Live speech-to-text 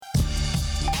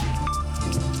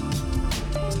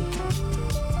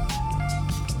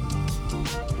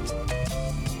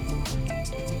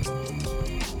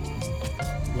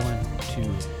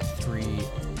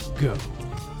Go.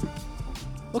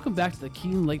 Welcome back to the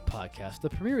Keene Lake Podcast,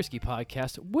 the premier whiskey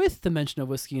podcast with the mention of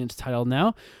whiskey in its title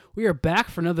now. We are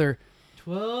back for another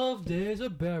 12 Days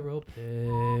of Barrel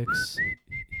Picks.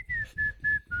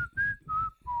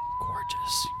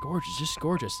 Gorgeous, just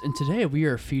gorgeous. And today we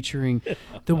are featuring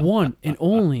the one and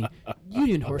only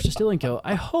Union Horse Distilling Co.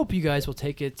 I hope you guys will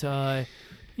take it,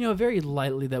 very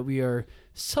lightly that we are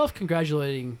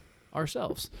self-congratulating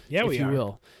ourselves, if you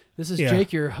will. This is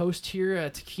Jake, your host here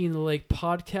at Keene Lake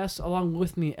Podcast. Along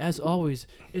with me, as always,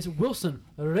 is Wilson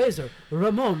Razor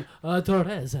Ramon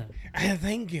Torres.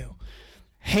 Thank you.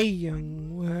 Hey,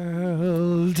 young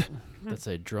world. That's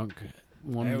a drunk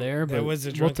one there. But that was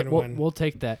a drunken one. We'll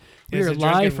take that. We are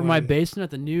live from my basement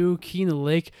at the new Keene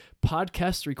Lake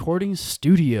Podcast recording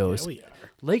studios. Yeah, we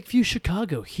are. Lakeview,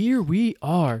 Chicago. Here we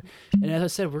are. And as I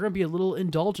said, we're going to be a little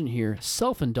indulgent here,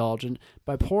 self-indulgent,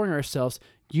 by pouring ourselves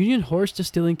Union Horse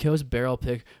Distilling Co.'s barrel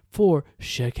pick for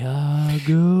Chicago.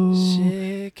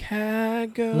 Light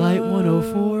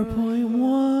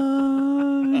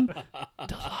 104.1.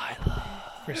 Delilah.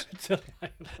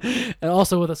 And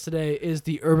also with us today is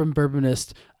the urban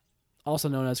bourbonist, also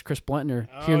known as Chris Blentner,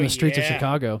 here in the streets of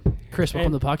Chicago. Chris,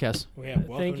 welcome to the podcast.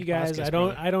 Thank you guys. I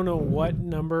don't know what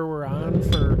number we're on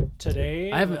for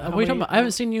today. I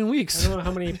haven't seen you in weeks. I don't know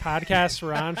how many podcasts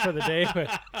we're on for the day,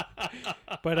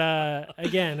 but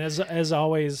again, as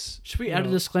always, should we add a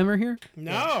disclaimer here?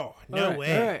 No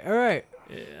way. All right.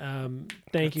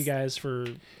 Thank you guys for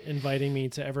inviting me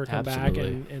to ever come back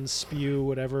and spew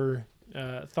whatever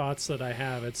thoughts that I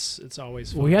have. It's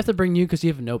always fun. Well, we have to bring you because you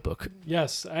have a notebook.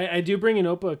 Yes, I do bring a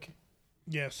notebook.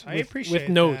 Yes, I appreciate with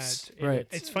notes. That. Right.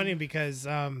 It's funny because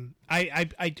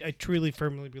I truly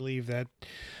firmly believe that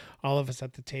all of us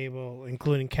at the table,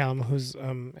 including Callum, who's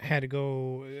had to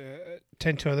go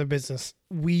tend to other business,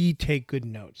 we take good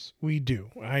notes. We do.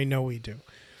 I know we do.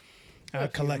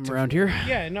 Collectively around here.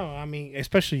 Yeah, no, I mean,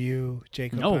 especially you,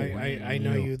 Jacob. No, I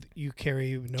know you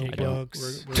carry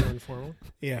notebooks. We're informal.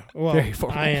 Yeah, well, very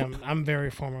formal. I am. I'm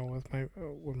very formal with my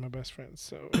best friends.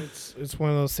 So it's one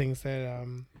of those things that.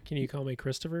 Can you call me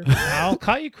Christopher? I'll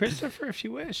call you Christopher if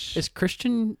you wish. Is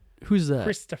Christian? Who's that?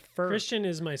 Christopher. Christian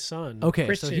is my son. Okay,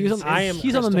 Christian. so he's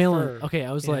on the mail in. Okay,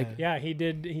 I was like, yeah, he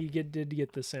did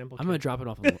get the sample. I'm gonna drop it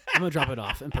off. I'm gonna drop it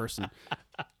off in person.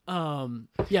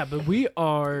 Yeah, but we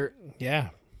are.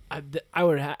 Yeah. I think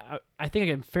I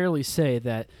can fairly say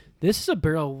that this is a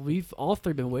barrel we've all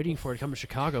three been waiting for to come to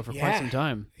Chicago for quite some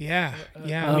time. Yeah.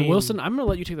 Yeah. Wilson, I'm gonna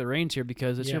let you take the reins here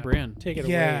because it's your brand. Take it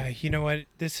away. Yeah, you know what?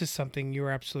 This is something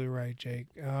you're absolutely right, Jake.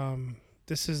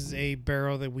 This is a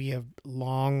barrel that we have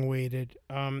long waited.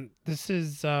 This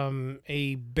is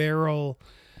a barrel,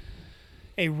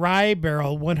 a rye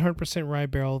barrel, 100% rye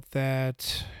barrel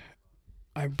that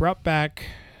I brought back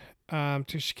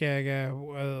to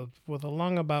Chicago with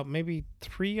along about maybe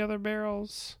 3 other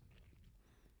barrels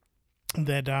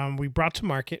that we brought to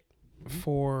market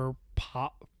for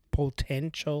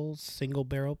potential single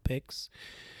barrel picks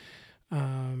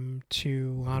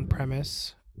to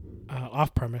on-premise.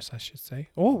 Off-premise, I should say.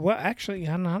 Oh, well, actually,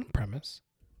 on-premise.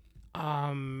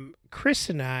 Chris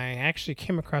and I actually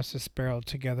came across this barrel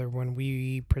together when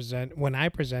I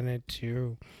presented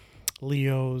to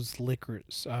Leo's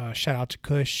Liquors. Shout out to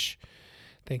Kush.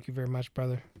 Thank you very much,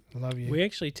 brother. I love you. We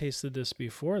actually tasted this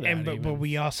before that. But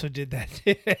we also did that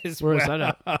as Where well. is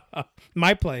that at?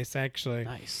 My place, actually.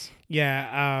 Nice.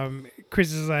 Yeah.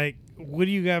 Chris is like, "What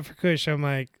do you got for Kush?" I'm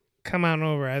like, come on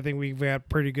over. I think we've got some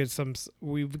pretty good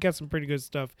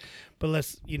stuff,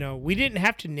 but we didn't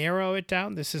have to narrow it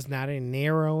down. This is not a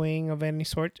narrowing of any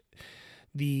sort.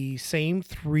 The same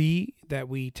 3 that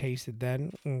we tasted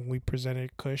then when we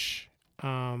presented Kush.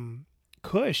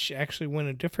 Kush actually went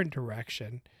a different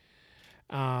direction.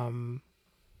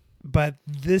 But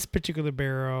this particular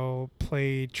barrel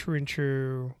played true and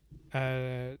true,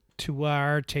 to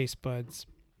our taste buds.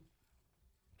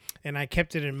 And I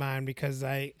kept it in mind because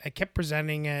I kept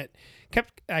presenting it,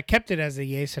 I kept it as a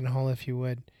Yason Hall, if you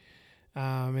would,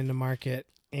 in the market.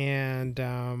 And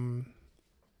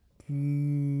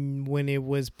when it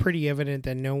was pretty evident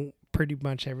that pretty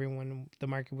much everyone, the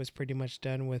market was pretty much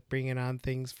done with bringing on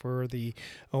things for the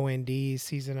OND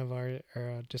season of our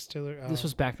distiller. This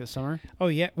was back this summer? Oh,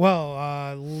 yeah.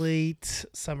 Well, late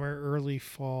summer, early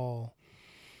fall.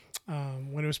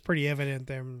 When it was pretty evident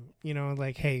that,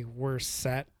 hey, we're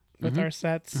set with our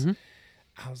sets. Mm-hmm.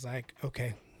 I was like,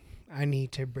 okay, I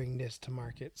need to bring this to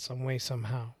market some way,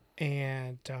 somehow.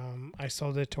 And I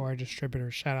sold it to our distributor.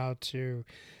 Shout out to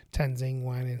Tenzing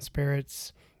Wine and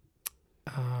Spirits.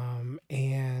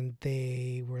 And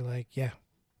they were like, yeah,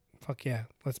 fuck yeah,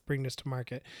 let's bring this to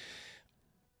market.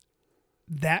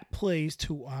 that plays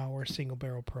to our single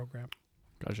barrel program.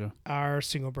 Gotcha. Our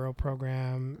single barrel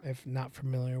program, if not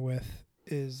familiar with,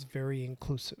 is very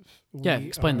inclusive. Yeah,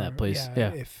 explain that, please.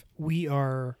 Yeah. If we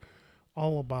are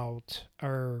all about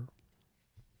our,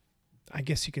 I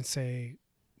guess you can say,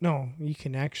 no, you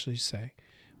can actually say,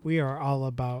 we are all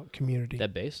about community.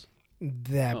 That base?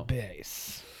 That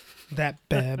base. That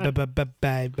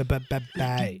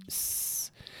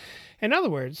base. In other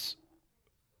words,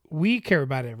 we care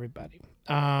about everybody.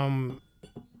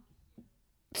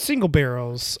 Single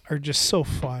barrels are just so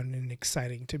fun and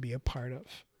exciting to be a part of.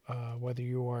 Whether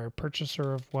you are a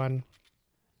purchaser of one,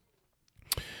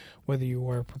 whether you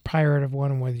are a proprietor of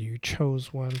one, whether you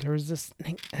chose one, there's this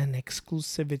an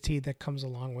exclusivity that comes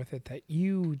along with it that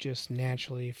you just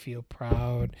naturally feel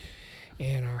proud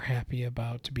and are happy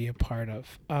about to be a part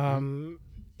of. And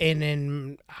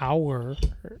in our,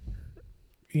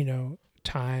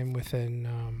 time within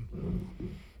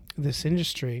this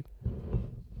industry,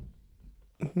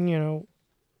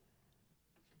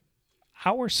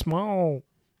 our small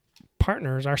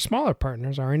partners, our smaller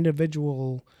partners, our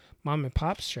individual mom and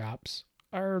pop shops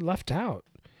are left out.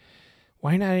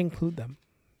 Why not include them?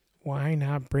 Why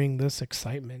not bring this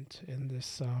excitement and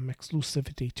this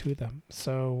exclusivity to them?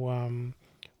 So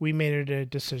we made it a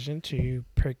decision to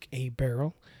pick a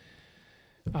barrel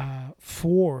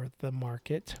for the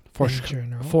market in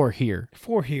general. For here,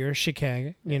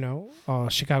 Chicago,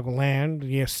 Chicagoland,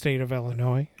 the state of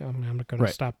Illinois. I'm going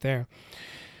to stop there.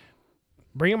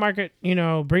 Bring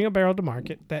a barrel to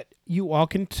market that you all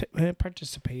can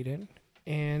participate in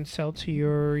and sell to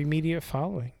your immediate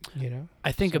following,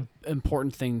 I think an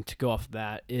important thing to go off of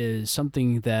that is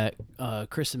something that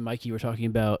Chris and Mikey were talking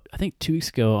about, I think 2 weeks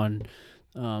ago on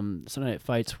Sunday Night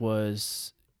Fights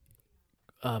was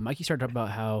Mikey started talking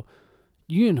about how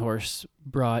Union Horse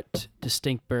brought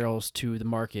distinct barrels to the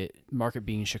market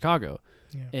being Chicago.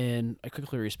 Yeah. And I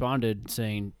quickly responded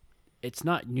saying, it's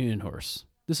not Union Horse.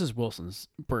 This is Wilson's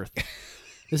birth.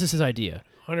 This is his idea.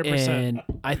 100%. And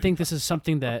I think this is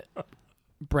something that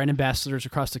brand ambassadors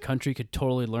across the country could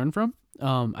totally learn from.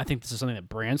 I think this is something that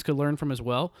brands could learn from as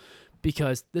well,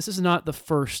 because this is not the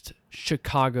first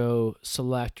Chicago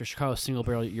Select or Chicago Single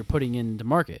Barrel you're putting into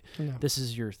market. No. This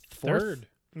is your third.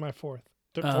 My fourth.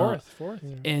 Fourth.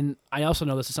 Yeah. And I also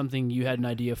know this is something you had an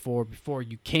idea for before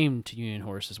you came to Union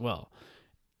Horse as well.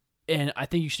 And I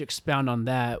think you should expound on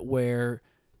that, where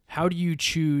how do you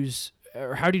choose,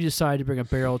 or how do you decide to bring a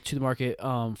barrel to the market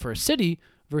for a city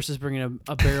versus bringing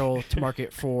a barrel to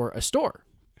market for a store?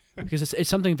 Because it's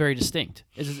something very distinct.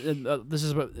 This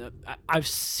is what I've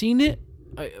seen it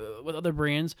with other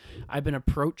brands. I've been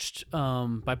approached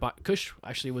by Kush.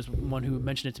 Actually, was one who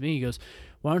mentioned it to me. He goes,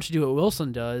 "Why don't you do what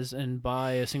Wilson does and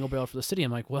buy a single barrel for the city?"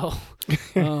 I'm like, "Well,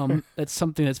 that's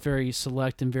something that's very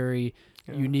select and very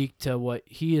unique to what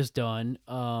he has done."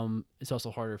 It's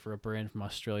also harder for a brand from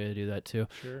Australia to do that too.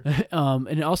 Sure.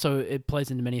 And also it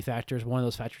plays into many factors. One of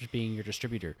those factors being your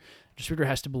distributor. Distributor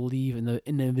has to believe in the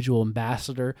individual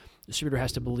ambassador. Distributor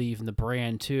has to believe in the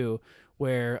brand too.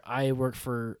 Where I work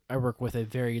with a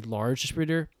very large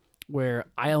distributor, where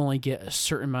I only get a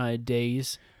certain amount of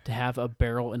days to have a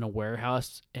barrel in a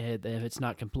warehouse, and if it's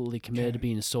not completely committed to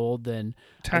being sold, then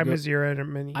time is your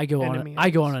enemy. I go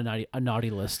on a naughty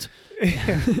list.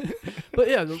 But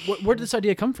yeah, where did this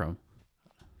idea come from?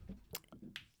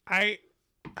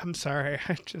 I'm sorry.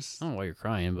 I don't know why you're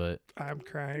crying, but I'm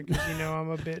crying because I'm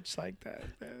a bitch like that.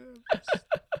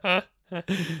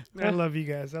 I love you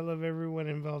guys. I love everyone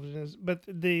involved in this. But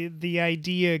the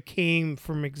idea came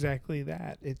from exactly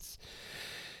that. It's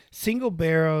single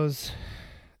barrels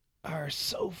are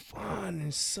so fun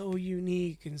and so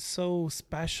unique and so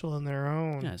special in their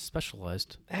own. Yeah, it's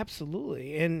specialized.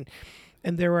 Absolutely. And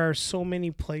there are so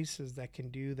many places that can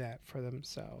do that for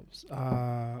themselves,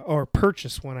 or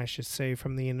purchase one, I should say,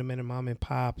 from the independent mom and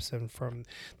pops, and from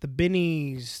the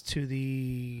Binnies to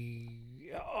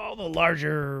all the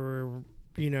larger,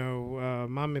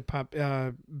 mom and pop,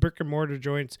 brick and mortar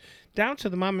joints, down to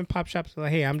the mom and pop shops.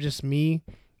 Like, hey, I'm just me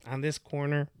on this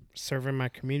corner serving my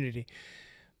community.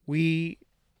 We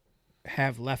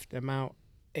have left them out.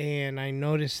 And I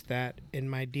noticed that in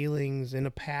my dealings in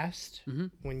the past,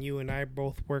 when you and I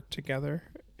both worked together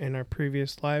in our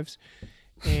previous lives,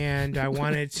 and I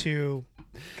wanted to,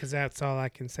 because that's all I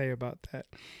can say about that.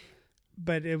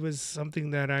 But it was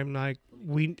something that I'm like,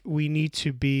 we need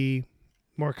to be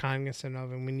more cognizant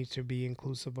of, and we need to be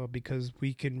inclusive of, because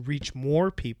we can reach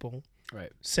more people,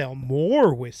 right? Sell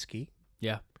more whiskey,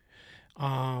 yeah.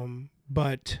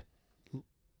 But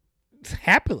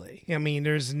happily, I mean,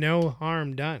 there's no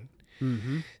harm done.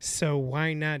 So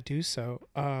why not do so?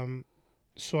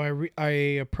 So I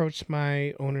approached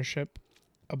my ownership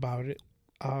about it.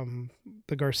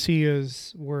 The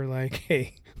Garcias were like,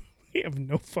 "Hey, we have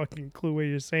no fucking clue what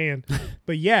you're saying,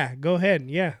 but yeah, go ahead.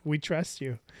 Yeah, we trust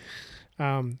you."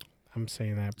 I'm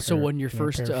saying that. So when your no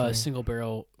first paraphrasing. single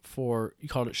barrel for, you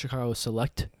called it Chicago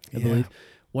Select, I Yeah. believe.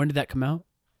 When did that come out?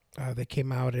 They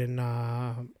came out in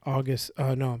August.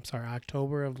 No, I'm sorry,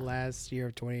 October of last year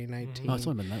of 2019. Oh, it's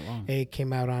only been that long. It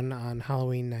came out on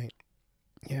Halloween night.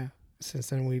 Yeah. Since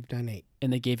then, we've done 8.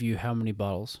 And they gave you how many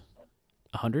bottles?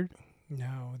 100?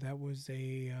 No, that was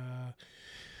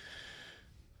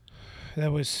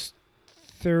that was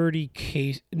 30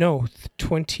 case. No,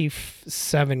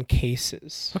 27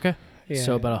 cases. Okay. Yeah.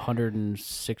 So about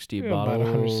 160 Yeah, bottles. about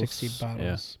 160 Yeah.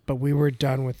 bottles. But we were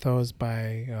done with those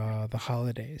by the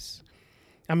holidays.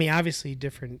 I mean, obviously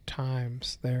different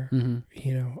times there. Mm-hmm.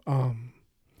 You know,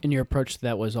 And your approach to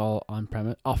that was all on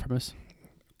premise, off premise.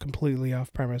 completely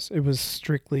off premise. It was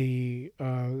strictly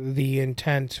the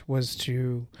intent was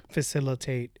to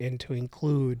facilitate and to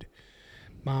include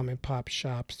mom and pop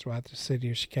shops throughout the city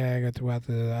of Chicago, throughout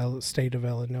the state of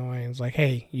Illinois. And it's like,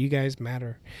 hey, you guys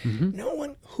matter. Mm-hmm. No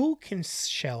one who can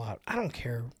shell out. I don't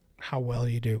care how well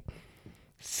you do.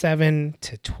 $7,000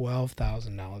 to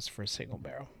 $12,000 for a single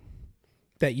barrel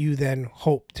that you then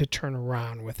hope to turn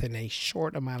around within a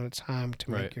short amount of time to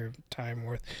make Right. your time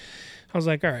worth. I was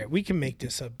like, all right, we can make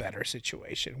this a better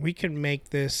situation. We can make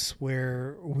this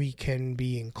where we can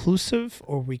be inclusive,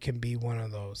 or we can be one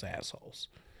of those assholes.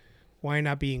 Why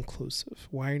not be inclusive?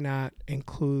 Why not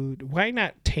include? Why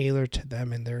not tailor to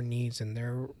them and their needs and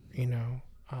their,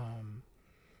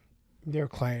 their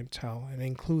clientele, and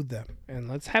include them? And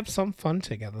let's have some fun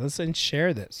together. Let's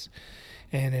share this.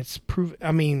 And it's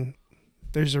I mean,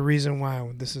 there's a reason why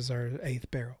this is our 8th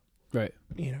barrel. Right.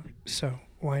 So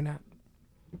why not?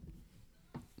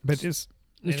 But It's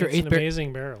And your it's an 8th barrel.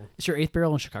 amazing barrel. It's your 8th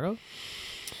barrel in Chicago?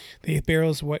 the 8th barrel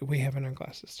is what we have in our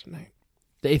glasses tonight.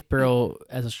 The 8th barrel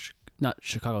as a not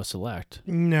Chicago Select.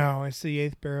 No, it's the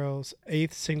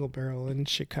 8th single barrel in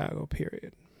Chicago,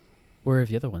 period. Where have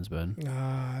the other ones been?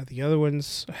 The other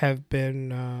ones have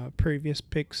been previous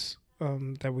picks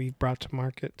that we've brought to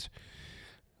market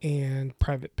and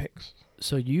private picks.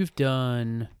 So you've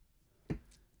done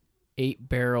 8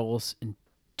 barrels in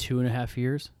 2.5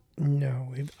 years?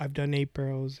 No, I've done 8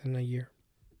 barrels in a year.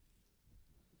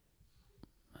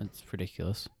 That's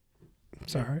ridiculous.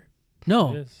 Sorry.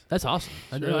 No, It is. that's awesome.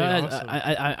 It's really awesome.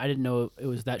 I didn't know it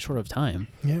was that short of time.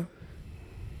 Yeah.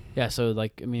 Yeah, so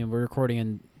like, I mean, we're recording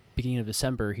in beginning of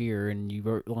December here, and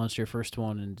you launched your first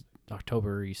one in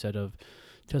October, you said, of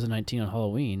 2019 on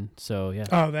Halloween. So yeah.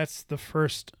 Oh, that's the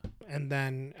first, and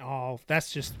then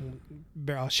that's just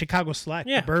Chicago Select,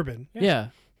 Yeah. the bourbon. Yeah.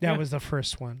 That Yeah. was the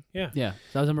first one. Yeah. So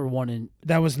that was number one in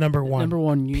That was number one. number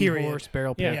one Union period. Horse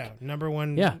barrel Yeah. pick. Yeah, number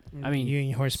one. Yeah, I mean,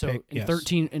 Union Horse So pick. in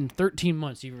Yes. 13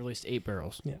 months, you released 8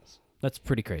 barrels. Yes. That's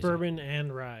pretty crazy. Bourbon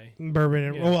and rye. Bourbon.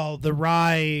 And, Yeah. Well, the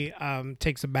rye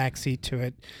takes a backseat to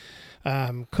it.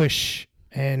 Kush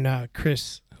and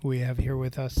Chris, who we have here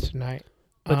with us tonight.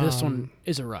 But this one Um,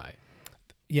 is a rye.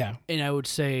 Yeah. And I would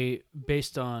say,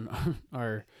 based on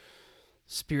our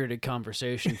spirited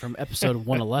conversation from episode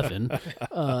 111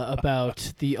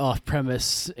 about the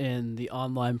off-premise and the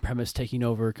online premise taking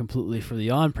over completely for the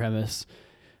on-premise,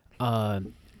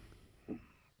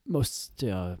 most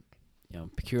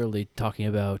peculiarly talking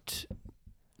about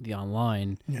the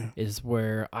online Yeah. is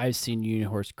where I've seen Union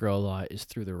Horse grow a lot is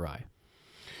through the rye.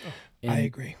 And, I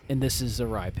agree. And this is a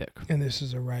rye pick. And this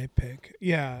is a rye pick.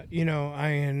 Yeah,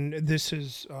 and this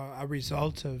is a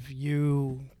result of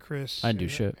you, Chris. I do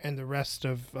and, shit. And the rest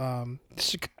of the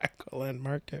Chicagoland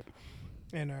market.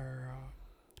 And our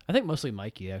I think mostly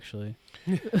Mikey, actually.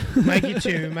 Mikey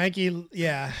too. Mikey,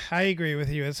 yeah, I agree with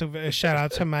you. It's a shout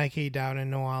out to Mikey down in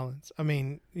New Orleans. I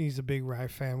mean, he's a big rye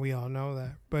fan. We all know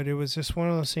that. But it was just one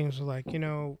of those things where, like,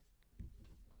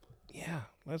 yeah,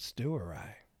 let's do a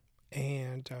rye.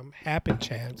 And happen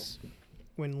chance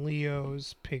when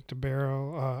Leo's picked a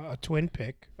barrel, a twin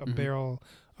pick, a Mhm. barrel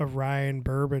of rye and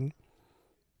bourbon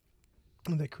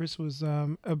that Chris was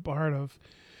a part of.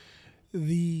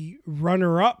 The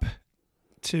runner-up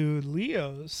to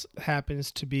Leo's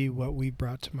happens to be what we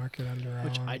brought to market under our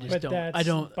Which own I just But don't. that's I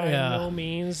don't. by Yeah. no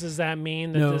means does that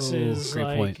mean that No, this is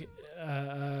great point.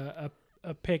 like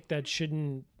a pick that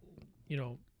shouldn't,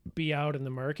 be out in the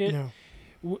market.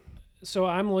 No. So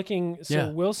I'm looking. So Yeah.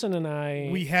 Wilson and I.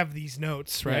 We have these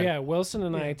notes, right? Yeah, Wilson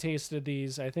and I Yeah. tasted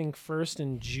these. I think first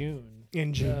in June.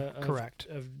 In June, of- correct.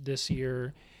 of this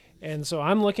year, and so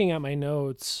I'm looking at my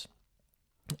notes,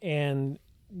 and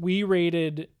we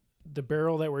rated the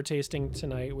barrel that we're tasting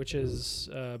tonight, which is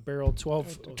barrel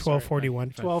 12. 1241.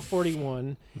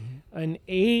 1241, Mhm. an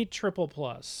A triple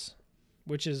plus.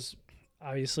 which is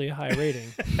obviously a high rating.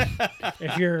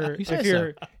 if you're You say if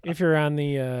you're if you're on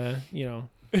the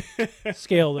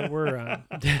scale that we're on.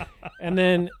 And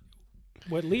then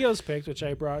what Leo's picked, which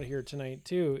I brought here tonight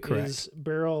too, is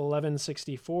barrel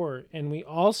 1164, and we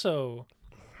also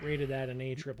rated that an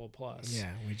A triple plus.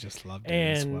 Yeah, we just loved it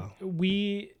as And well.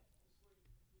 we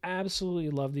absolutely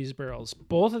love these barrels.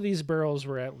 Both of these barrels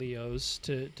were at Leo's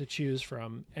to choose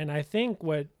from. And I think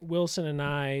what Wilson and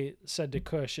I said to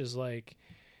Kush is like,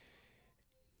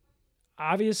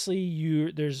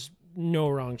 obviously there's no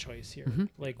wrong choice here. Mhm.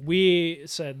 Like we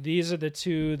said, these are the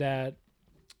two that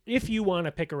if you want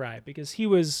to pick a rye, because he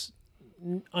was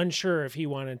unsure if he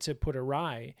wanted to put a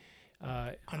rye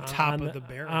On top of the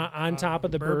barrel, on top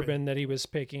of the bourbon. bourbon that he was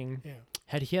picking. Yeah.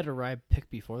 Had he had a rye pick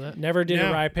before that? Never did a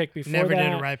No, rye pick before Never that.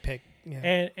 did a rye pick.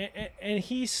 Yeah. And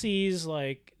he sees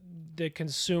like the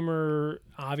consumer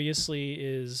obviously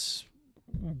is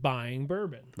buying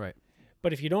bourbon. Right.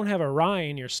 But if you don't have a rye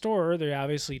in your store, they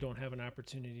obviously don't have an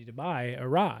opportunity to buy a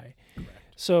rye. Correct.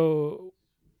 So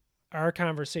our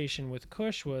conversation with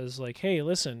Kush was like, hey,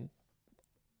 listen,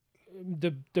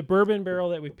 the bourbon barrel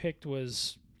that we picked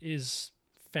is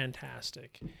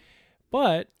fantastic.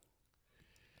 But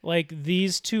like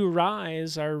these two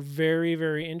ryes are very,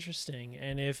 very interesting.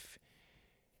 And if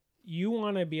you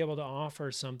want to be able to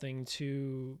offer something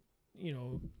to,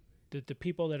 the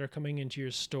people that are coming into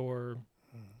your store,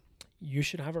 you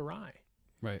should have a rye.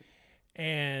 Right.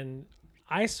 And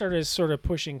I started sort of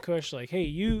pushing Kush like, hey,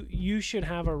 you should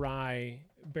have a rye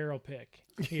barrel pick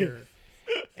here.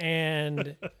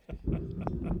 And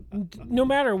no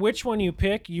matter which one you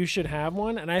pick, you should have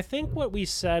one. And I think what we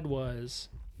said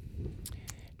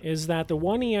is that the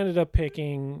one he ended up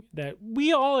picking that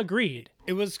we all agreed.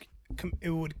 It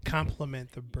would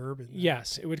complement the bourbon.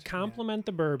 Yes, it would complement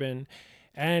the bourbon.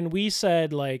 And we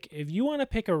said, like, if you want to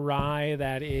pick a rye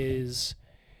that is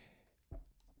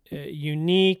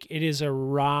unique, it is a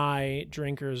rye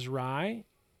drinker's rye,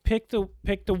 pick the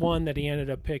one that he ended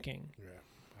up picking. Yeah,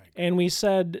 and we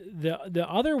said the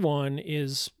other one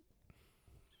is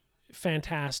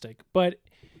fantastic, but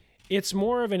it's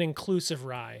more of an inclusive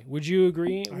rye. Would you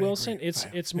agree, Wilson? Agree.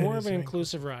 It's more of an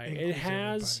inclusive rye. It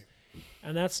has,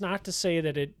 and that's not to say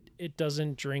that it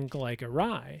doesn't drink like a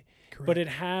rye. Correct. But it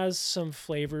has some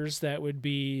flavors that would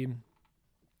be,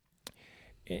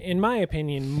 in my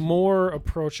opinion, more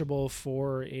approachable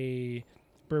for a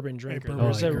bourbon drinker. bourbon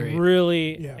There's a drinker.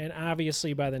 really, Yeah. and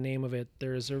obviously by the name of it,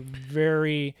 there's a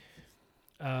very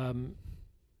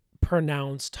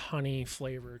pronounced honey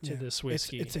flavor to this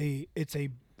whiskey.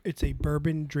 It's a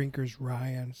bourbon drinker's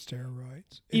rye on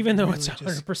steroids. Even though really it's just-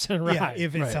 100% rye. Yeah,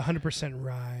 if it's Right. 100%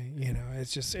 rye,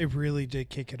 it really did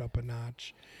kick it up a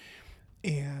notch.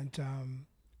 And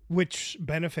which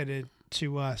benefited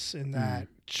to us in that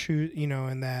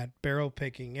in that barrel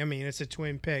picking. I mean, it's a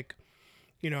twin pick.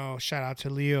 Shout out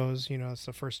to Leo's. It's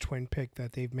the first twin pick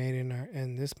that they've made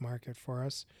in this market for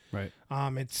us. Right.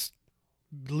 It's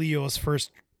Leo's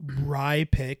first rye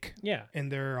pick Yeah. in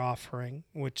their offering,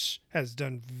 which has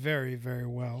done very, very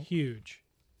well Huge.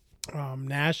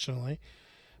 nationally.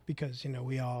 Because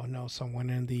we all know someone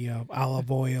in the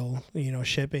olive oil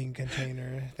shipping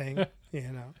container thing,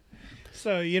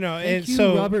 So Thank and you,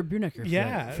 so Robert Brunecker.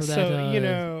 For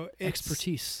that, it's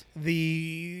expertise.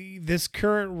 this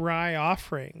current rye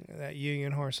offering that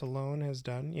Union Horse alone has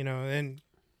done, and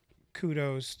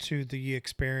kudos to the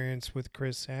experience with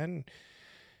Chris and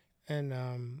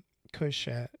Kush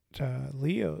at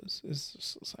Leo's is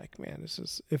just like, man,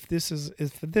 if this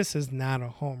is not a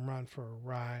home run for a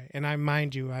rye, and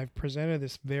I've presented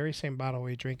this very same bottle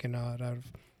we're drinking out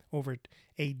of over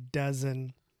a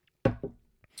dozen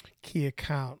key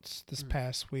accounts this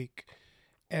past week.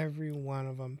 Every one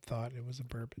of them thought it was a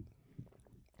bourbon.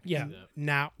 Yeah. And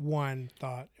not one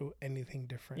thought anything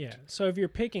different. Yeah. So if you're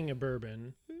picking a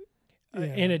bourbon, Yeah.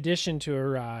 in addition to a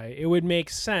rye, it would make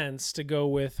sense to go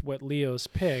with what Leo's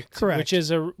picked, Correct.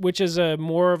 which is a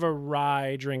more of a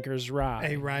rye drinker's rye.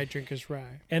 A rye drinker's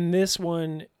rye. And this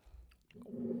one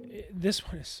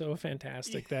is so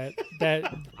fantastic that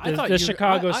the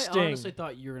Chicago I Sting. honestly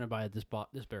thought you were gonna buy this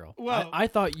barrel. Well, I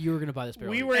thought you were gonna buy this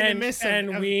barrel. We were in And- the midst and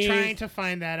of we- trying to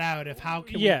find that out of how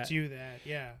can Yeah. we do that.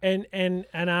 Yeah. And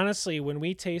honestly, when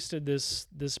we tasted this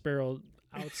barrel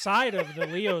outside of the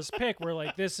Leo's pick, we're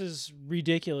like, this is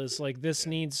ridiculous. Like this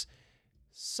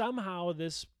somehow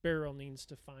this barrel needs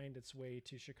to find its way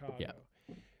to Chicago. Yeah.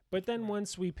 But then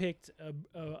once we picked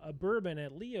a bourbon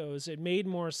at Leo's, it made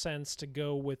more sense to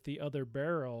go with the other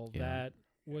barrel that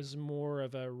was more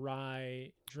of a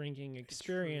rye drinking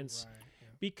experience. True rye, yeah.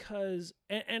 Because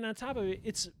and on top of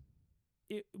it,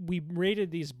 we rated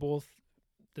these both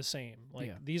the same. Like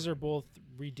Yeah. these are both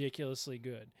ridiculously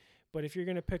good. But if you're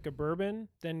gonna pick a bourbon,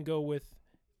 then go with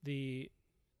the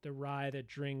rye that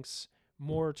drinks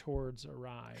more towards a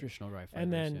rye. Traditional rye flavors.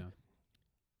 And then- yeah.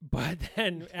 But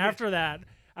then after that,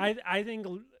 I think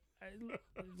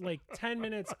like 10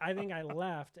 minutes, I think I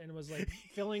left and was like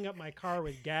filling up my car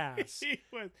with gas.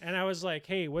 And I was like,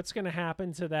 hey, what's going to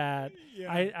happen to that?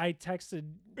 Yeah. I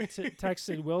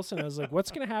texted Wilson. I was like,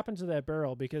 what's going to happen to that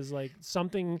barrel? Because like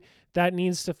something that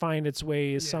needs to find its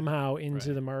way somehow into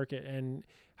Right. the market. And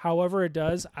however it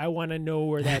does, I want to know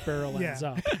where that barrel Yeah. ends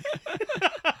up.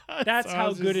 That's So I how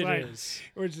was good just it like- is.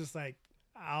 We're just like,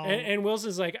 And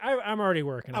Wilson's like, I'm already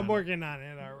working on I'm it. working on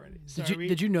it already. So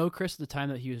Did you know Chris at the time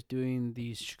that he was doing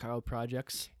these Chicago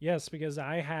projects? Yes, because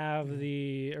I have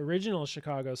the original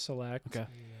Chicago Select. Okay.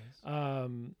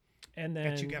 And then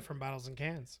that you get from bottles and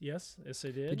cans. yes, I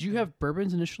did. Did you have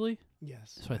bourbons initially?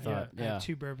 Yes. That's what I thought. I Yeah. had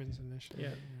 2 bourbons initially. Yeah.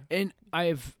 And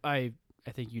I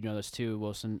think you know this too,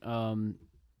 Wilson.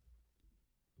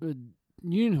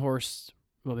 Union Horse.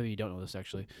 Well, maybe you don't know this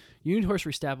actually. Union Horse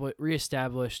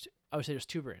reestablished. I would say there's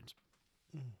 2 brands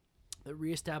that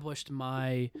reestablished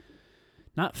my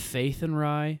not faith in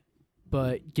rye,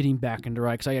 but getting back into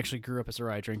rye because I actually grew up as a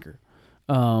rye drinker.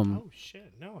 Oh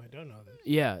shit! No, I don't know that.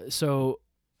 Yeah. So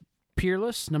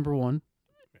Peerless, number one,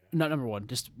 not number one,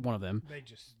 just one of them, They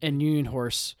just and Union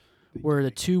Horse were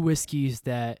the 2 whiskeys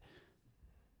that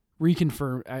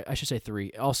reconfirmed. I should say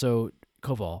 3. Also,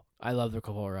 Koval. I love the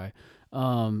Koval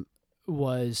rye.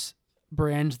 Was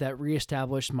brands that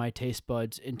reestablished my taste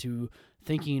buds into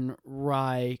thinking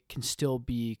rye can still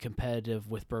be competitive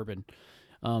with bourbon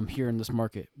here in this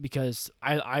market because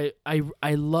I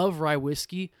love rye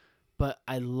whiskey, but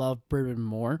I love bourbon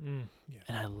more, and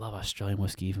I love Australian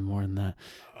whiskey even more than that.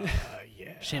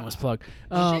 yeah. Shameless plug.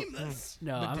 Shameless.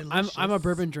 No, but I'm a delicious.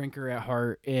 bourbon drinker at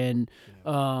heart, and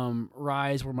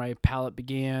rye is where my palate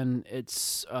began.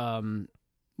 It's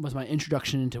was my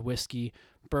introduction into whiskey.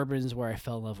 Bourbon is where I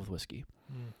fell in love with whiskey.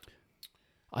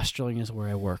 Australian is where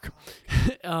I work.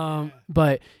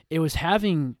 But it was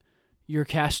having your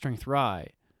cast strength rye.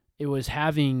 It was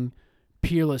having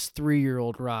Peerless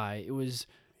 3-year-old rye. It was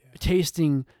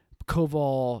tasting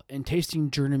Koval and tasting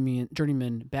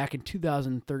Journeyman back in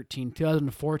 2013,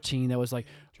 2014. That was like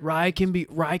rye can be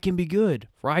good.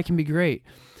 Rye can be great.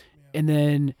 And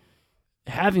then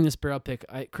having this barrel pick,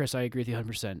 Chris, I agree with you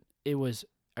 100%. It was.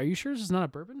 Are you sure this is not a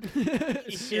bourbon?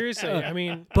 Seriously, I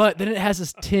mean, But then it has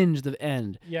this tinge at the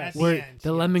end. yes. At the Where end,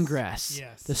 the yes. lemongrass,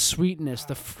 Yes. the sweetness,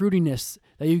 the fruitiness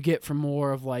that you get from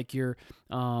more of like your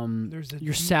There's a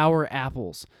your deep- sour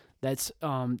apples. That's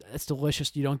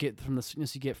delicious. You don't get from the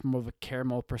sweetness you get from more of a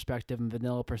caramel perspective and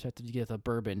vanilla perspective. You get the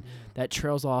bourbon that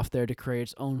trails off there to create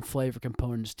its own flavor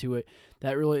components to it.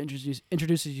 That really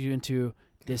introduces you into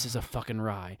this is a fucking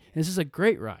rye. And this is a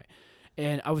great rye.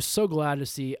 And I was so glad to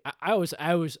see. I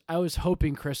was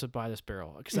hoping Chris would buy this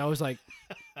barrel because I was like,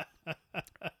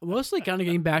 mostly kind of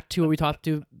getting back to what we talked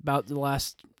about the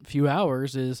last few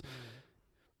hours is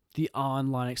the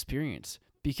online experience.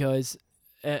 Because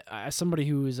as somebody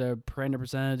who is a brand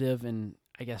representative and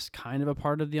I guess kind of a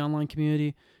part of the online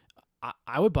community,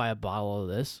 I would buy a bottle of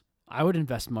this. I would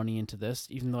invest money into this,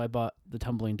 even though I bought the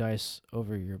tumbling dice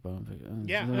over your bone.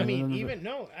 Yeah, I mean, even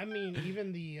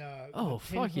the Oh, the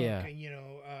fuck Pinhook, yeah.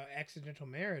 Accidental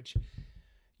Marriage.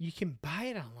 You can buy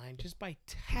it online just by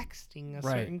texting a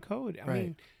Right. certain code. I Right.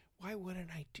 mean, why wouldn't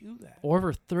I do that? Or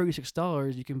for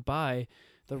 $36, you can buy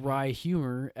the rye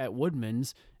humor at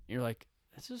Woodman's. And you're like,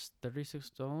 this is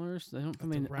 $36. They don't. I That's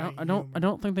mean, the rye I don't. humor. I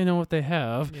don't think they know what they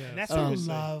have. Yeah, And that's Um,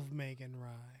 why I love making rye.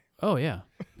 Oh yeah,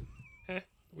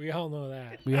 we all know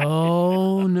that. we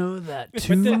all know that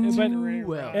too but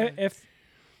well.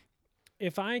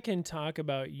 If I can talk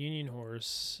about Union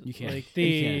Horse, You can. Like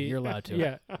You can. You're allowed to.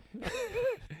 Yeah.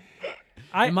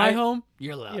 In my I, home,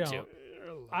 you're allowed you to. know,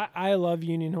 I love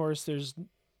Union Horse. There's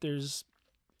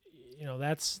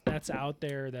that's out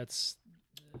there. That's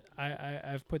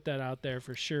I've put that out there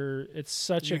for sure. It's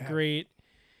such You a have. great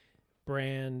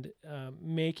brand,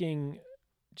 making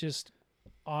just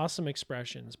awesome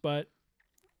expressions. But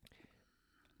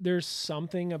there's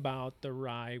something about the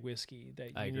rye whiskey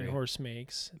that I Union agree. Horse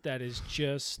makes that is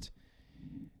just,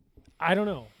 I don't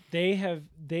know. They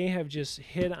have just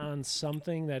hit on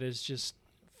something that is just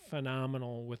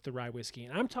phenomenal with the rye whiskey.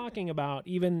 And I'm talking about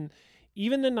even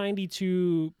the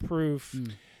 92 proof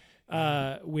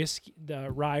whiskey,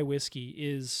 the rye whiskey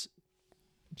is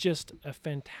just a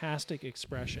fantastic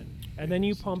expression. And then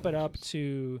you pump it up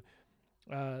to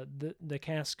the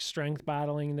cask strength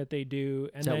bottling that they do,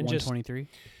 and Is that then just 123?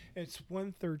 It's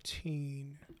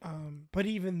 113. But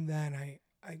even then,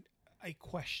 I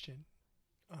question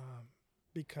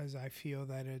because I feel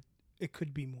that it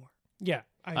could be more. Yeah.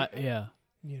 Yeah.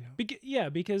 You know.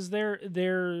 Because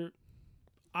they're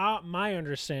my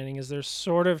understanding is they're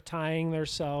sort of tying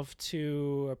themselves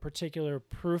to a particular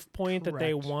proof point that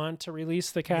they Correct. want to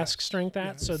release the cask Yes. strength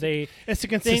at. Yeah, So it's a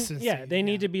consistency. they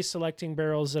need to be selecting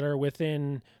barrels that are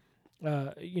within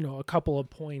a couple of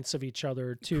points of each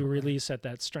other to Correct. release at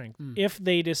that strength. Mm. If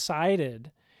they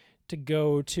decided to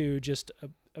go to just a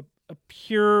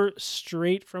pure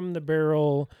straight from the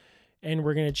barrel, and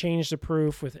we're going to change the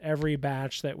proof with every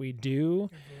batch that we do,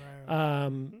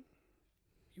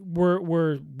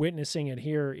 we're witnessing it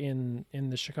here in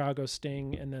the Chicago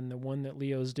Sting, and then the one that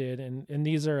Leo's did, and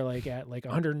these are like at like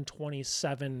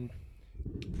 127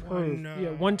 proof,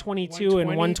 122 and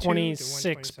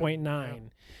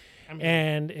 126.9. I mean,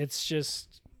 And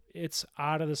it's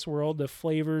out of this world. The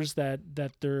flavors that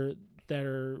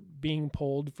are being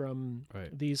pulled from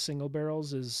Right. these single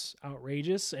barrels is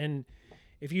outrageous. And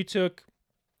if you took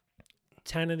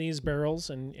 10 of these barrels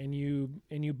and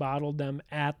you bottled them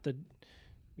at the,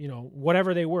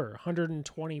 whatever they were,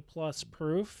 120 plus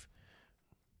proof,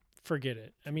 forget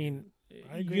it. I mean,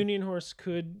 I agree. Union Horse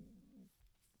could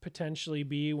potentially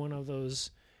be one of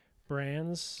those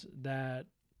brands that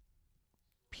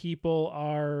people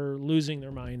are losing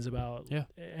their minds about. Yeah.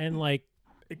 And like,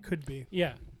 it could be.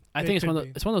 yeah. I It think it's could one of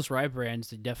be. it's one of those rye brands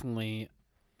that definitely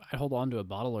I'd hold on to a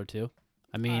bottle or two.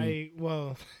 I mean,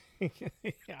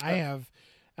 I have,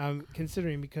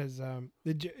 considering because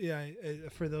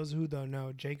for those who don't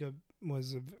know, Jacob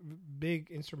was a big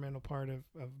instrumental part of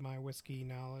my whiskey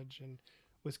knowledge and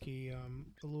whiskey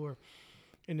allure,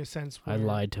 in a sense. I Where,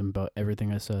 lied to him about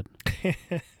everything I said.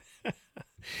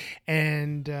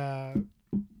 and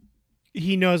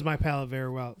he knows my palate very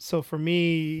well. So for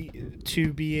me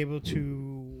to be able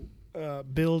to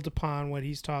build upon what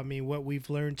he's taught me, what we've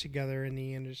learned together in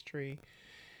the industry,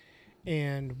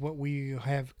 and what we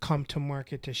have come to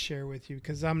market to share with you,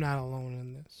 because I'm not alone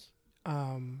in this.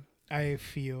 I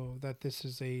feel that this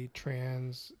is a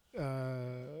trans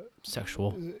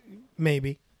Sexual.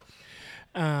 maybe.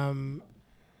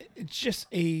 It's just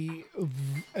a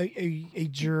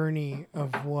journey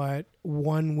of what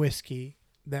one whiskey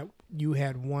that you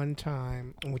had one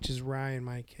time, which is rye in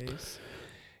my case,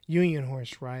 Union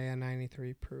Horse rye at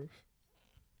 93 proof,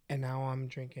 and now I'm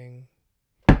drinking,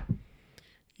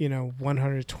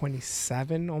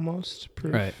 127 almost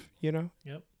proof, Right. Yep.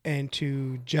 and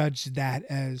to judge that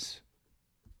as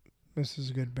this is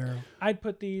a good barrel. I'd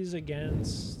put these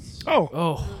against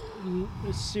Oh,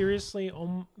 seriously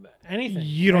anything.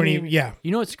 You don't I even, mean, yeah.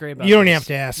 you know what's great about You don't this? have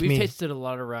to ask We've me. tasted a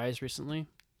lot of ryes recently,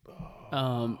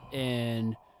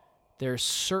 and there's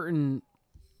certain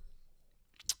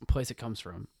place it comes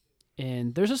from,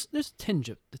 and there's a tinge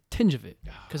of it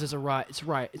because it's rye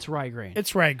grain,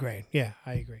 It's rye grain. Yeah,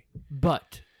 I agree.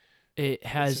 but it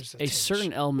has There's a a tinge.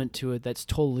 certain element to it that's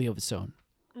totally of its own.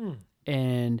 Mm.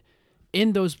 And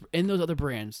in those other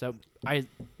brands that I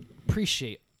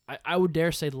appreciate, I would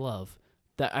dare say love,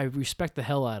 that I respect the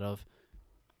hell out of,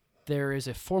 there is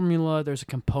a formula, there's a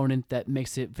component that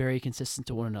makes it very consistent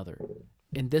to one another,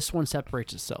 and this one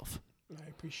separates itself. I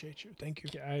appreciate you. Thank you.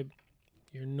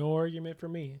 You're no argument for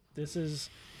me. This is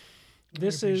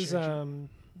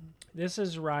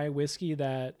rye whiskey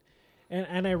that,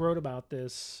 and I wrote about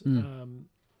this in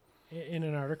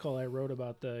an article I wrote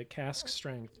about the cask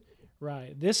strength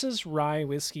rye. This is rye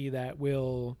whiskey that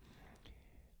will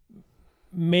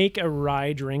make a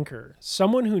rye drinker,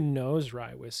 someone who knows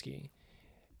rye whiskey,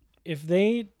 if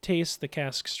they taste the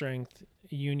cask strength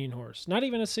Union Horse, not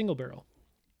even a single barrel,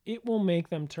 it will make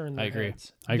them turn their I agree.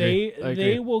 heads. I agree.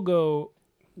 They will go,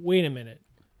 wait a minute,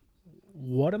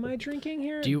 what am I drinking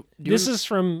here? This is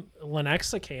from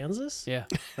Lenexa, Kansas? Yeah,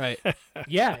 right.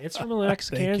 Yeah, it's from Lenexa,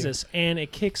 Thank you. Kansas, and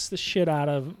it kicks the shit out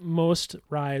of most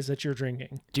ryes that you're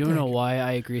drinking. Do you know why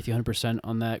I agree with you 100%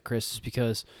 on that, Chris? Is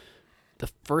because the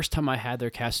first time I had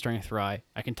their cast strength rye,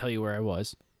 I can tell you where I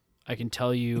was. I can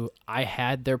tell you I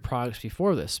had their products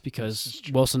before this because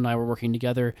Wilson and I were working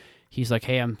together. He's like,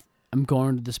 hey, I'm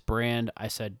going to this brand. I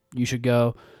said, you should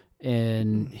go,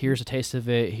 and here's a taste of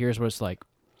it. Here's what it's like.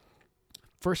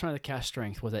 First time I had the cast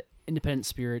strength was at Independent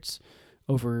Spirits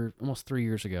over almost 3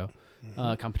 years ago,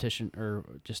 competition or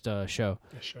just a show.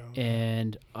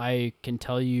 And I can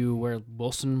tell you where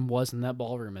Wilson was in that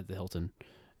ballroom at the Hilton.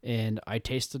 And I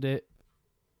tasted it.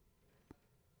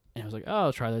 And I was like, oh,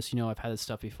 I'll try this. I've had this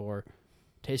stuff before.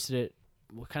 Tasted it.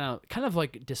 Kind of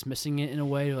like dismissing it in a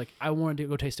way. Like, I wanted to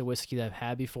go taste a whiskey that I've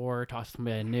had before, talk to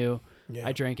somebody I knew. Yeah.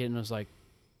 I drank it and was like,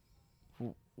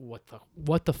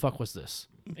 what the fuck was this?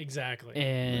 Exactly.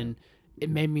 And it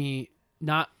made me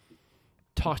not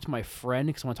talk to my friend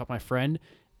because I want to talk to my friend.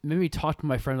 maybe talk to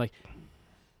my friend, like,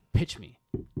 pitch me.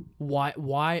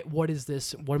 Why, what is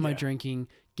this? What am I drinking?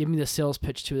 Give me the sales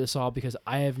pitch to this all, because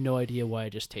I have no idea what I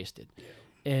just tasted. Yeah.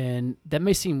 And that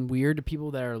may seem weird to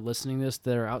people that are listening to this,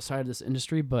 that are outside of this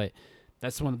industry, but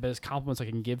that's one of the best compliments I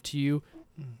can give to you,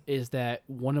 is that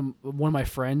one of my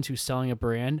friends who's selling a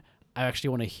brand, I actually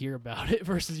want to hear about it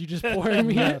versus you just pouring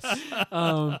me it.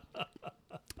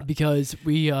 Because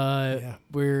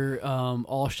we're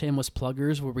all shameless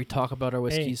pluggers where we talk about our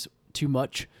whiskeys too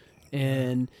much,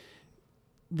 and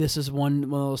this is one of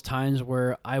those times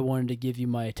where I wanted to give you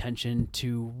my attention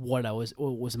to what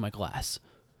was in my glass.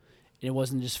 And it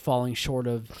wasn't just falling short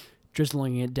of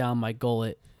drizzling it down my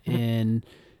gullet and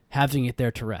having it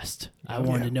there to rest. I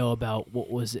wanted to know about what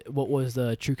was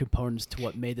the true components to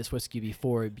what made this whiskey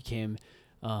before it became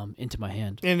into my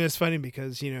hand. And it's funny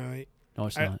because, you know, No,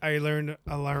 it's not. I learned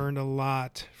a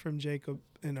lot from Jacob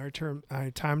in our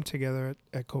time together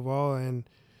at Koval, and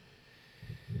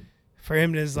for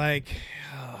him it's like,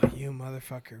 oh, you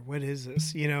motherfucker, what is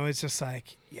this? You know, it's just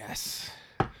like, yes,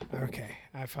 okay,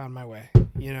 I found my way.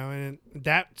 You know, and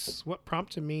that's what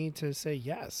prompted me to say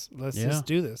yes. Let's just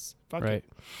do this. Fuck it.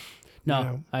 No, you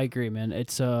know? I agree, man.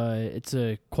 It's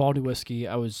a quality whiskey.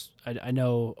 I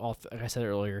know like I said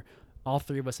earlier, all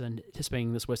three of us are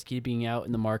anticipating this whiskey being out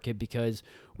in the market because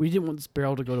we didn't want this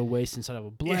barrel to go to waste inside of a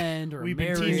blend or a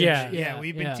marriage.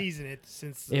 We've been teasing it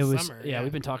since the summer. Yeah,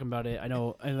 we've been talking about it. I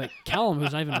know, and like Callum,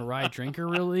 who's not even a rye drinker,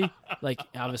 really. Like,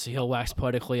 obviously, he'll wax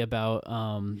poetically about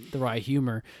the rye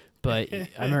humor, but I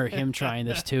remember him trying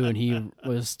this too, and he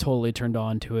was totally turned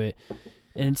on to it.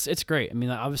 And it's great. I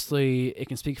mean, obviously, it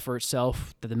can speak for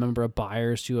itself that the number of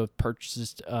buyers who have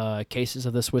purchased cases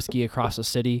of this whiskey across the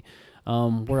city.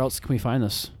 Where else can we find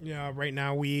this? Yeah, right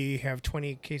now we have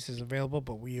 20 cases available,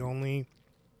 but we only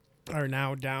are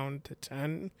now down to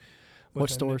 10. What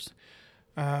stores?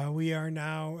 We are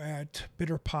now at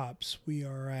Bitter Pops. We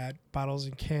are at Bottles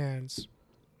and Cans.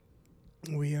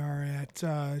 We are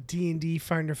at D&D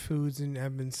Finder Foods in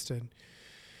Evanston.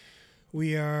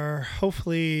 We are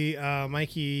hopefully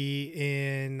Mikey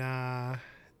in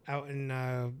out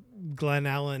in Glen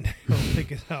Ellen will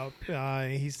pick it up.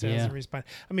 He still doesn't respond.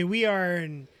 I mean, we are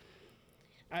in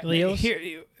Leo's?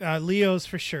 Here, Leo's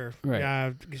for sure.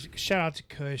 Right. Shout out to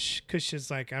Kush. Kush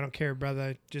is like, I don't care,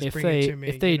 brother. Just If bring it to me.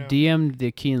 If they DM'd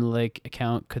the Keene Lake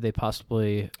account, could they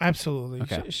possibly? Absolutely.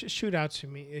 Okay. Shoot out to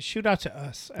me. Shoot out to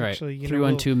us. Actually, right.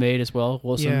 312 made as well.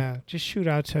 Wilson. Yeah, just shoot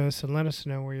out to us and let us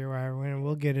know where you are, and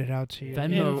we'll get it out to you.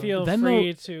 Venmo, and feel Venmo,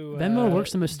 free to Venmo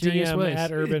works in mysterious DM ways.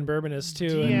 at Urban Bourbonist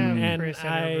too, DM and Chris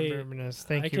at Urban Bourbonist.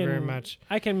 Thank you very much.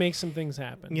 I can make some things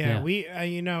happen. Yeah. We,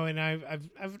 you know, and I've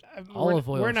olive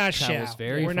oil. We're not travels shy.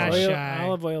 very We're far. not shy.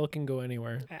 Olive oil can go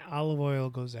anywhere. Olive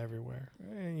oil goes everywhere.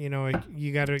 You know,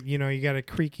 you got a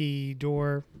creaky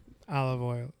door, olive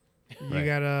oil. You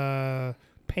got a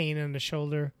pain in the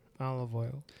shoulder, olive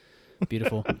oil.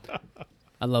 Beautiful.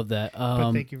 I love that.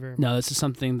 But thank you very much. No, this is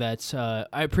something that's I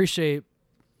appreciate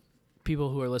people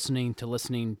who are listening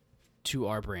to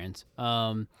our brands.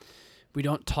 We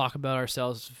don't talk about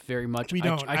ourselves very much. We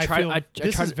don't.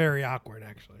 This is very awkward,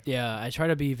 actually. Yeah, I try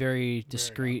to be very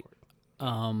discreet, but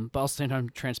at the same time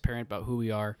transparent about who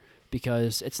we are,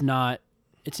 because it's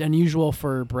unusual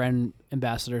for brand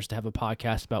ambassadors to have a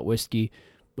podcast about whiskey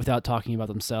without talking about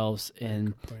themselves.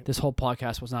 And this whole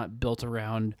podcast was not built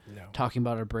around talking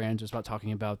about our brands. It was about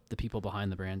talking about the people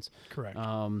behind the brands. Correct.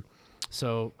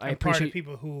 So I appreciate appreciate part of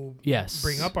people who yes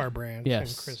bring up our brands. Yes.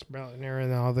 And Chris Beltner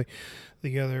and all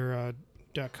the other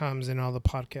 .coms and all the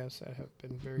podcasts that have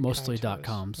been very mostly kind to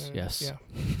 .coms. us. Yes.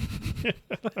 Yeah.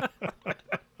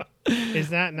 Is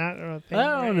that not a thing?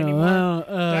 I don't know.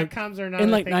 Anymore? .coms are not in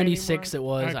a like thing '96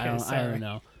 anymore? it was. Okay, I don't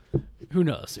know. Who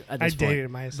knows? At this I point.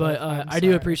 dated myself. But I'm I do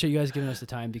sorry. appreciate you guys giving us the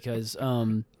time, because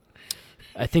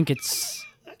I think it's.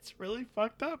 That's really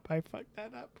fucked up. I fucked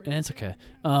that up. And it's okay.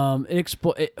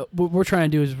 What we're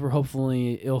trying to do is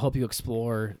it'll help you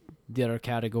explore the other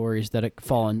categories that it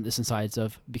fall in this insides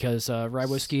of, because rye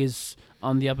whiskey is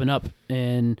on the up and up,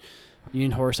 and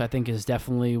Union Horse, I think, is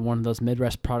definitely one of those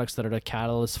Midwest products that are the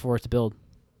catalyst for it to build.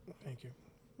 Thank you.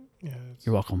 Yeah.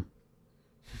 You're welcome.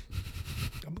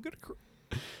 I'm gonna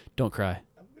cry. Don't cry.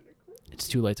 It's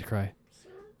too late to cry.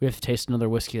 We have to taste another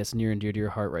whiskey that's near and dear to your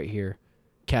heart right here.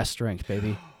 Cast Strength,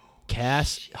 baby.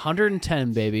 Cast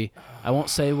 110, baby. I won't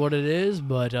say what it is,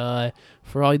 but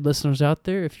for all you listeners out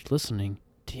there, if you're listening,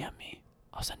 DM me.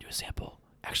 I'll send you a sample.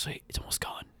 Actually, it's almost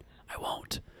gone. I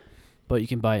won't. But you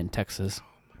can buy it in Texas.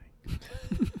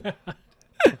 But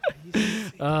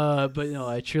no,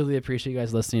 I truly appreciate you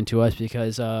guys listening to us,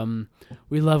 because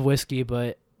we love whiskey,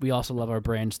 but we also love our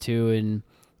brands too. And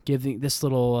giving this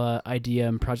little idea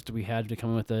and project that we had to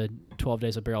come up with the 12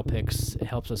 days of barrel picks. It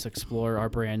helps us explore our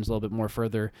brands a little bit more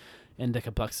further and the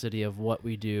complexity of what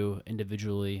we do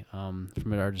individually from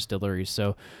our distilleries.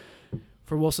 So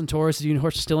for Wilson Torres, Union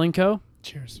Horse Distilling Co.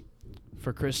 Cheers.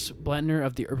 For Chris Blantner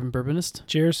of the Urban Bourbonist.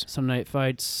 Cheers. Some Night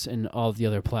Fights and all the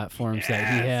other platforms that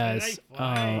he Yes, has. Night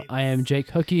Fights. I am Jake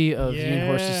Hookey of Union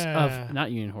Horses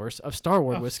Yeah. of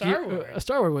Starward Of Whiskey. Starward.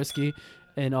 Starward Whiskey,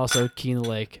 and also Key in the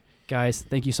Lake. Guys,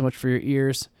 thank you so much for your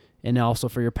ears and also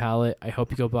for your palate. I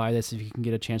hope you go buy this if you can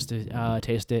get a chance to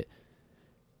taste it.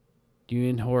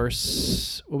 Union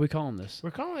Horse, what are we calling this?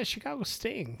 We're calling it Chicago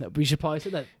Sting. We should probably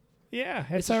say that. Yeah,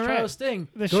 It's it's a all Chicago right. Sting.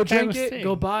 The Go Chicago drink it. Sting.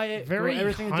 Go buy it. Very go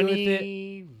everything to do with it.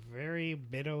 honey, very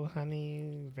bitter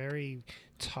honey, very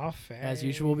tough. As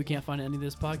usual, we can't find any of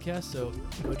this podcast, so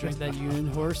go drink that Union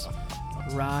Horse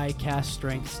Rye Cast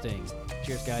Strength Sting.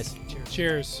 Cheers, guys.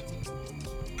 Cheers.